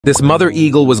This mother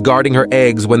eagle was guarding her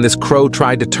eggs when this crow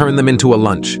tried to turn them into a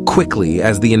lunch. Quickly,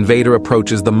 as the invader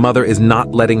approaches, the mother is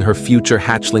not letting her future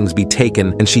hatchlings be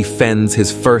taken, and she fends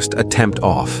his first attempt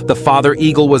off. The father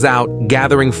eagle was out,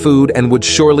 gathering food, and would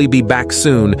surely be back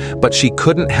soon, but she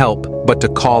couldn't help but to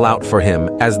call out for him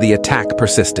as the attack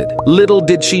persisted. Little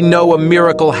did she know a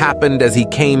miracle happened as he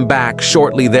came back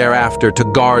shortly thereafter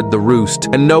to guard the roost,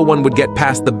 and no one would get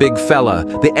past the big fella.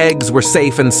 The eggs were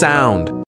safe and sound.